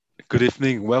Good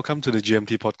evening. Welcome to the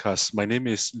GMT podcast. My name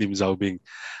is Lim Zhao Bing.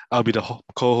 I'll be the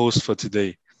co-host for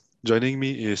today. Joining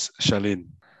me is Charlene.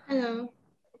 Hello.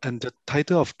 And the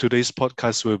title of today's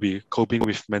podcast will be Coping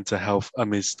with Mental Health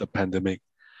Amidst the Pandemic.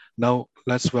 Now,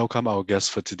 let's welcome our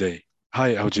guest for today.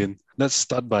 Hi, Elgin. Let's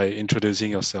start by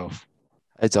introducing yourself.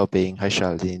 Hi Zhao Bing, hi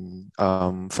Charlene.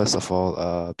 First of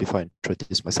all, before I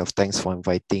introduce myself, thanks for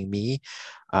inviting me.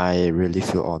 I really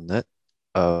feel honored.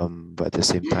 But at the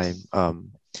same time,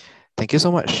 thank you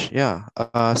so much. Yeah.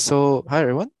 So hi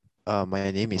everyone.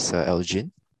 My name is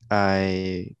Elgin.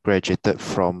 I graduated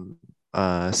from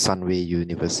Sunway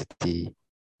University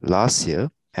last year.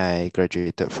 I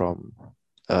graduated from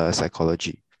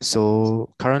psychology.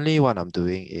 So currently, what I'm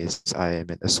doing is I am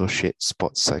an associate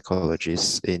sports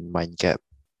psychologist in MindGap.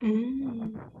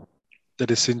 Mm. That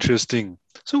is interesting.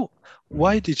 So,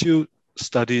 why did you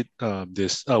study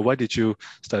this? Why did you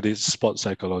study sports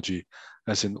psychology?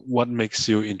 As in, what makes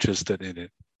you interested in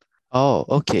it? Oh,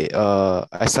 okay.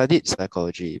 I studied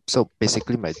psychology. So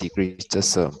basically, my degree is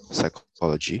just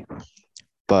psychology,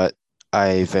 but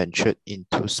I ventured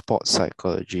into sports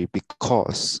psychology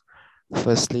because,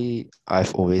 firstly,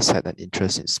 I've always had an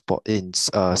interest in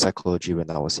psychology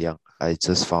when I was young. I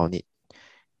just found it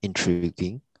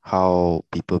intriguing how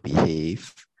people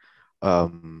behave,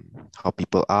 how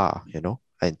people are,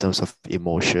 in terms of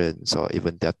emotions or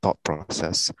even their thought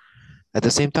process. At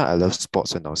the same time, I loved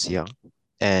sports when I was young.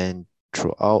 And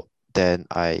throughout, then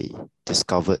I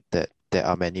discovered that there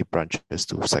are many branches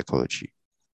to psychology.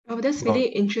 Oh, that's Well, really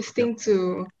yeah, interesting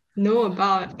to know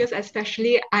about because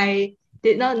especially I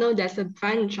did not know there's a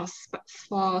branch of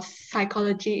for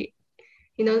psychology,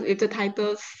 with the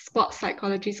title sports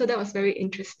psychology. So that was very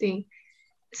interesting.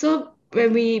 So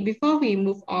before we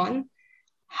move on,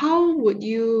 how would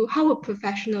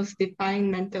professionals define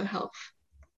mental health?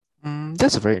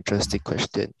 That's a very interesting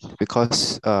question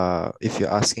because if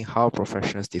you're asking how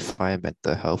professionals define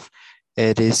mental health,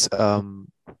 it is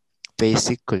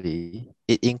basically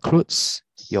it includes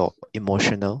your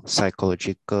emotional,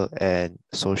 psychological, and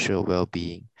social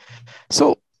well-being.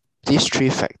 So these three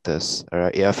factors, all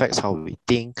right, it affects how we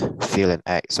think, feel, and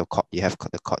act. So you have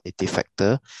the cognitive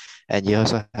factor, and you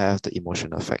also have the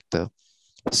emotional factor.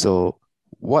 So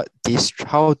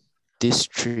how these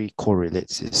three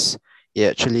correlates is it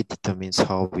actually determines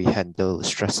how we handle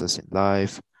stresses in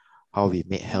life, how we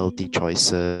make healthy Mm.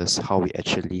 choices, how we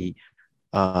actually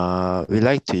we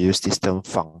like to use this term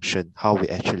function, how we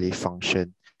actually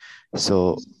function.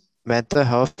 So mental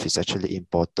health is actually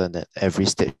important at every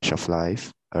stage of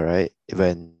life, all right?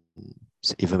 Even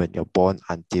when you're born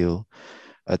until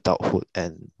adulthood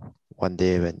and one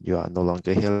day when you are no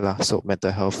longer here lah. So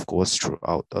mental health goes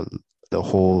throughout the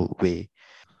whole way.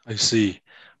 I see.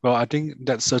 Well, I think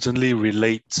that certainly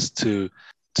relates to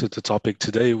the topic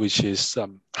today, which is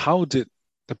how did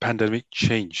the pandemic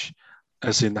change?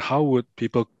 As in, how would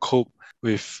people cope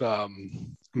with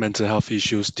mental health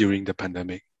issues during the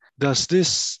pandemic? Does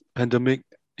this pandemic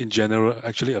in general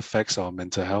actually affects our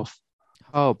mental health?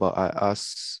 How about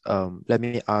let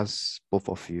me ask both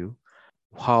of you,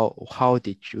 how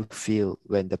did you feel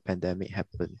when the pandemic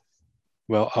happened?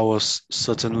 Well, I was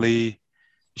certainly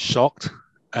shocked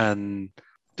and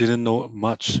didn't know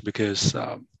much because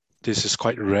this is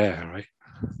quite rare, right?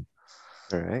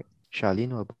 Correct.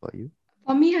 Charlene, what about you?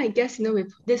 For me, I guess,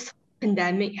 with this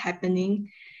pandemic happening,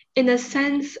 in a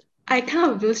sense, I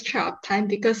kind of lose track of time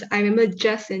because I remember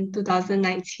just in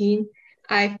 2019,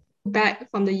 I flew back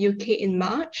from the UK in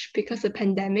March because of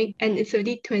pandemic, and it's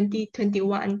already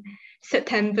 2021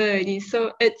 September already.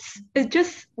 So it's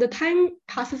just the time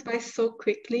passes by so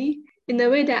quickly in a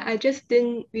way that I just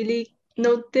didn't really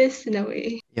notice in a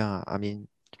way. Yeah, I mean,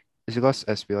 it's because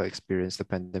as we all experienced, the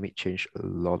pandemic changed a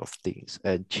lot of things,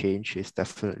 and change is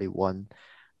definitely one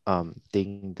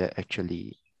thing that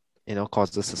actually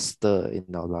causes a stir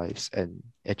in our lives and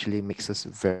actually makes us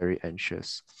very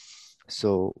anxious.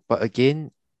 So, but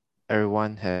again,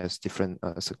 everyone has different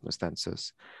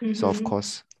circumstances. So of Mm-hmm.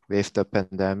 course, with the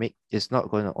pandemic, it's not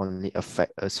going to only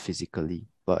affect us physically,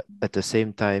 but at the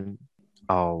same time,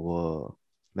 our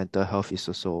mental health is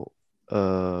also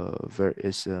very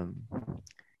is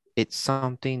it's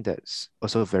something that's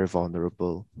also very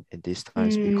vulnerable in these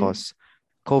times Mm, because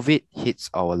COVID hits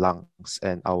our lungs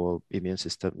and our immune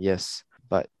system, yes,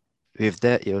 but with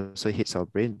that, it also hits our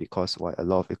brain because why a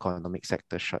lot of economic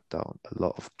sectors shut down, a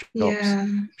lot of jobs yeah.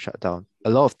 shut down, a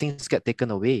lot of things get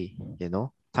taken away,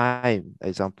 time,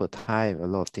 example, time, a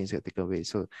lot of things get taken away.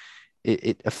 So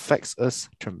it affects us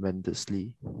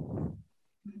tremendously.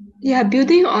 Yeah,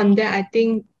 building on that, I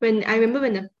think I remember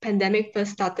when the pandemic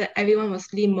first started, everyone was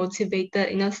really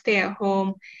motivated, stay at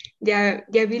home. They're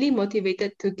really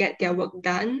motivated to get their work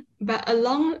done. But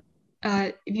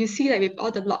if you see like with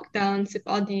all the lockdowns, with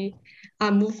all the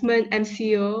movement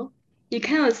MCO, you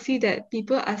kind of see that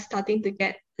people are starting to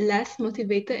get less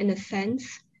motivated in a sense.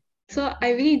 So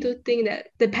I really do think that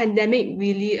the pandemic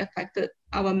really affected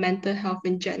our mental health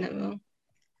in general.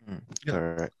 Yeah,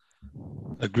 Correct.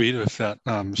 agreed with that,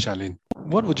 Charlene.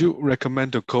 What would you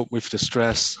recommend to cope with the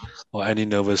stress or any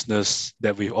nervousness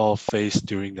that we all faced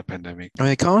during the pandemic? When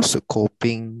it comes to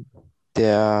coping,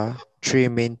 there are three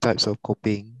main types of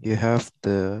coping. You have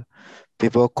the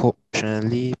people cope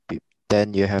emotionally,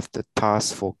 then you have the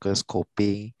task focused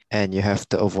coping, and you have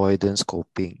the avoidance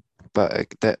coping.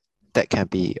 But that can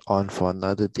be on for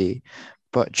another day.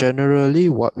 But generally,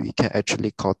 what we can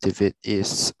actually cultivate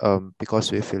is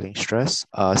because we're feeling stressed,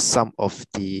 some of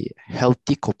the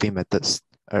healthy coping methods,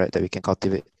 all right, that we can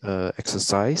cultivate,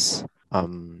 exercise.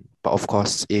 But of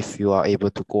course, if you are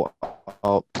able to go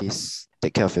out, please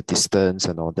take care of your distance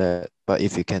and all that. But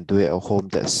if you can do it at home,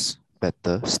 that's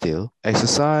better still.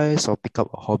 Exercise or pick up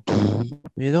a hobby,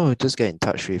 just get in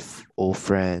touch with old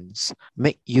friends.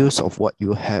 Make use of what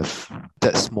you have.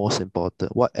 That's most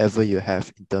important. Whatever you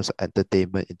have in terms of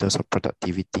entertainment, in terms of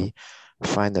productivity,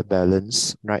 find a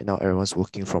balance. Right now, everyone's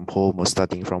working from home or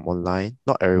studying from online.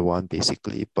 Not everyone,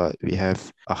 basically, but we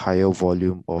have a higher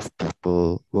volume of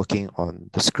people working on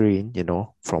the screen,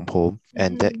 from home,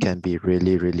 and that Mm. can be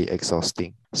really, really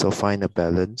exhausting. So find a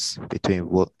balance between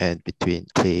work and between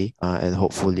play, and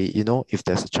hopefully, if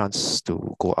there's a chance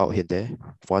to go out here there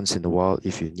once in a while,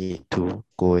 if you need to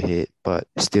go ahead, but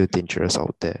it's still dangerous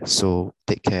out there. So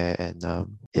take care, and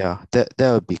yeah, that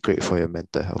would be great for your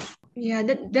mental health. Yeah,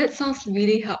 that sounds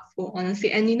really helpful,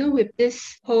 honestly. And with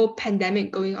this whole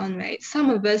pandemic going on, right? Some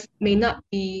of us may not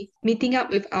be meeting up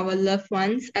with our loved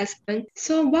ones as often.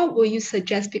 So what would you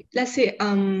suggest? Let's say,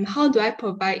 how do I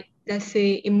provide, let's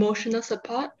say, emotional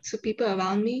support to people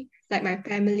around me, like my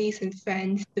families and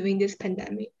friends during this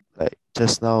pandemic? Like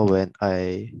just now when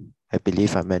I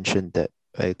believe I mentioned that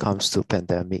when it comes to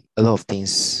pandemic, a lot of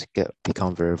things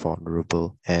become very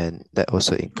vulnerable, and that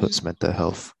also includes mental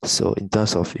health. So in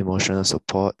terms of emotional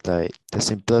support, like the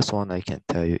simplest one I can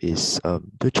tell you is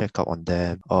to check out on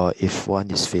them, or if one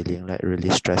is feeling like really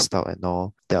stressed out and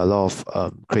all, there are a lot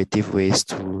of creative ways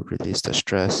to release the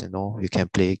stress. You can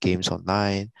play games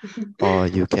online, or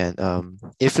you can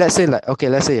if let's say, like, okay,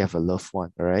 let's say you have a loved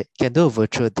one, all right, you can do a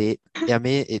virtual date. I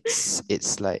mean,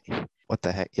 it's like, what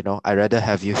the heck, I'd rather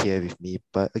have you here with me,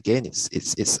 but again,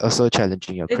 it's also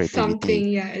challenging your It's something,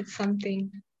 creativity. yeah, it's something.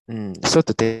 So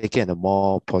to take it in a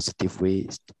more positive way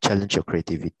is to challenge your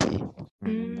creativity.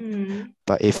 Mm.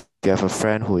 But if you have a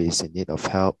friend who is in need of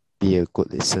help, be a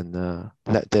good listener.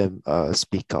 Let them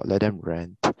speak out. Let them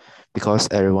rant, because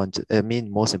I mean,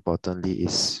 most importantly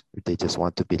is they just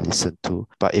want to be listened to.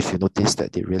 But if you notice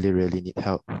that they really, really need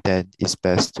help, then it's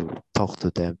best to talk to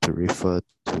them, to refer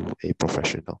to a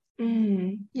professional.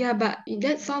 Yeah, but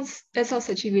that sounds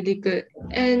actually really good.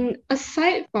 And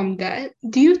aside from that,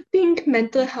 do you think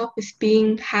mental health is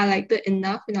being highlighted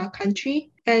enough in our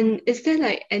country? And is there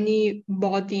like any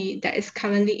body that is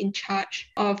currently in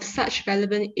charge of such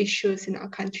relevant issues in our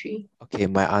country? Okay,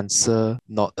 my answer,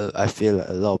 not I feel like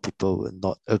a lot of people will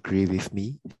not agree with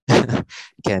me.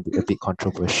 Can be a bit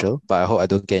controversial, but I hope I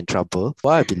don't get in trouble.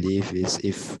 What I believe is,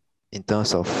 if in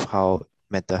terms of how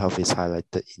mental health is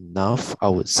highlighted enough, I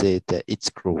would say that it's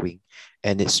growing,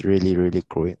 and it's really, really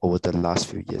growing over the last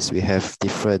few years. We have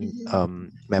different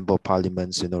Mhm. member of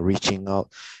parliaments, reaching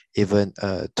out. Even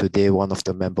today, one of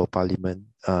the member of parliament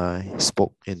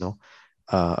spoke,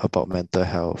 about mental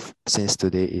health, since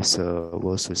today is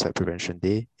World Suicide Prevention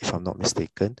Day, if I'm not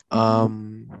mistaken.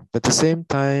 Mhm. But at the same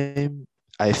time,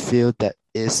 I feel that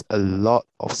is a lot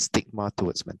of stigma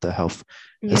towards mental health.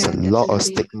 There's Yeah, a lot of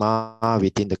definitely. stigma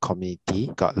within the community,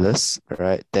 regardless,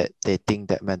 right? That they think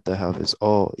that mental health is,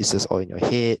 oh, it's just all in your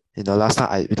head. Last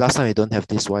time we don't have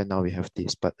this, why now we have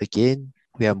this? But again,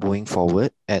 we are moving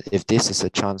forward, and if this is a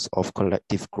chance of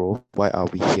collective growth, why are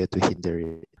we here to hinder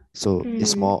it? So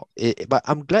it's Mm, more, but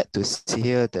I'm glad to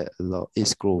hear that a lot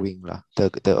is growing lah,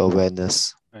 the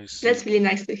awareness. I see. that's really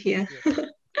nice to hear. Yeah,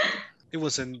 it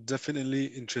was a definitely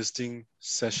interesting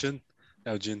session,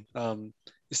 Elgin.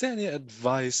 Is there any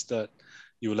advice that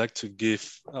you would like to give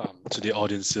to the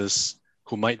audiences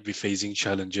who might be facing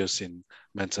challenges in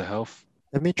mental health?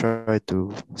 Let me try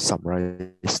to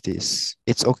summarize this.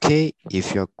 It's okay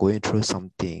if you're going through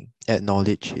something,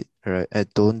 acknowledge it, right? And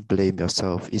don't blame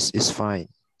yourself. It's fine.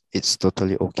 It's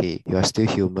totally okay. You are still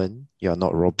human. You are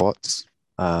not robots.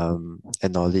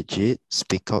 acknowledge it,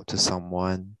 speak out to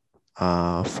someone,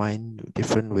 find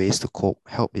different ways to cope.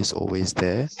 Help is always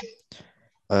there.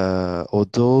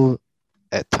 Although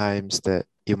at times that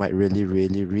you might really,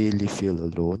 really, really feel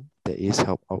alone, there is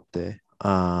help out there.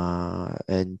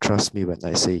 And trust me when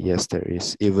I say yes, there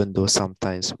is. Even though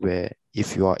sometimes where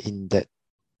if you are in that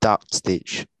dark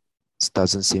stage, it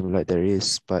doesn't seem like there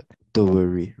is, but don't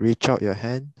worry. Reach out your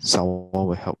hand, someone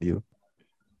will help you.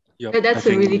 Yep, But I that's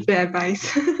a really think. good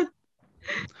advice.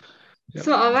 Yep,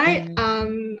 So, all I right. think.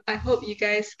 I hope you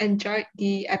guys enjoyed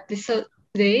the episode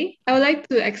today. I would like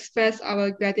to express our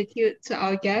gratitude to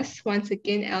our guest once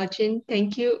again, Elgin.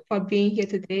 Thank you for being here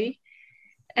today.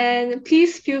 And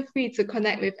please feel free to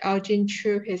connect with Elgin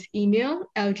through his email,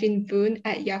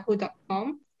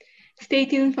 elginboone@yahoo.com. Stay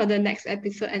tuned for the next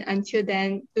episode, and until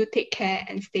then, do take care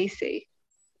and stay safe.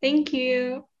 Thank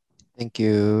you. Thank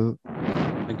you.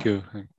 Thank you.